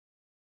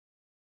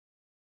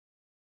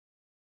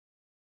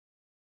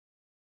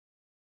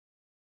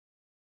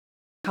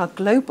our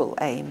global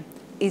aim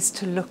is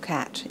to look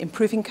at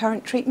improving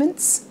current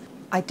treatments,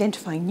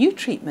 identifying new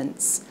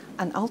treatments,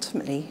 and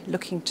ultimately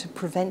looking to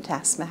prevent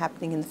asthma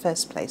happening in the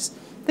first place.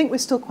 I think we're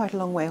still quite a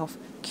long way off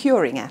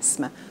curing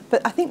asthma,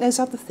 but I think those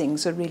other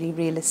things are really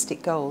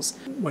realistic goals.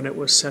 When it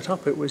was set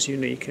up, it was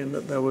unique in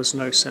that there was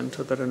no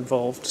centre that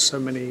involved so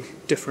many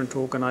different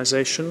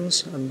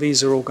organisations, and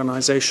these are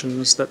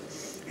organisations that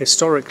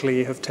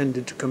historically have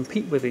tended to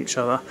compete with each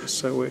other,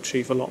 so we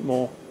achieve a lot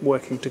more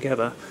working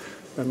together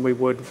than we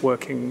would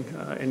working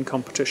in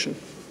competition.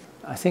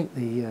 I think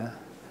the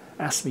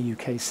Asthma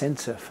UK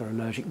Centre for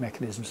Allergic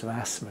Mechanisms of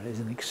Asthma is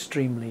an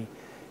extremely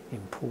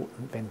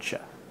important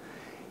venture.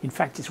 In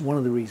fact, it's one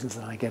of the reasons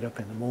that I get up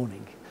in the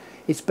morning.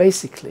 It's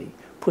basically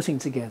putting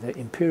together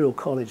Imperial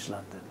College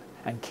London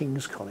and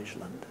King's College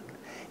London.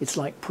 It's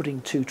like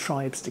putting two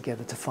tribes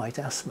together to fight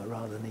asthma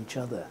rather than each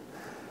other.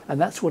 And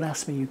that's what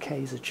Asthma UK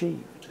has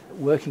achieved.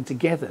 Working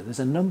together,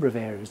 there's a number of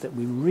areas that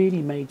we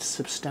really made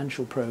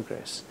substantial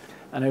progress.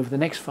 And over the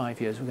next 5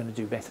 years, we're going to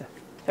do better.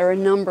 There are a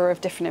number of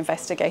different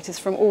investigators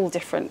from all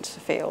different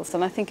fields,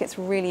 and I think it's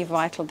really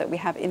vital that we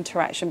have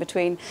interaction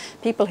between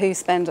people who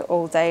spend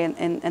all day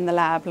in the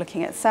lab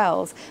looking at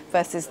cells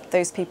versus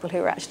those people who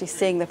are actually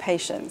seeing the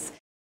patients.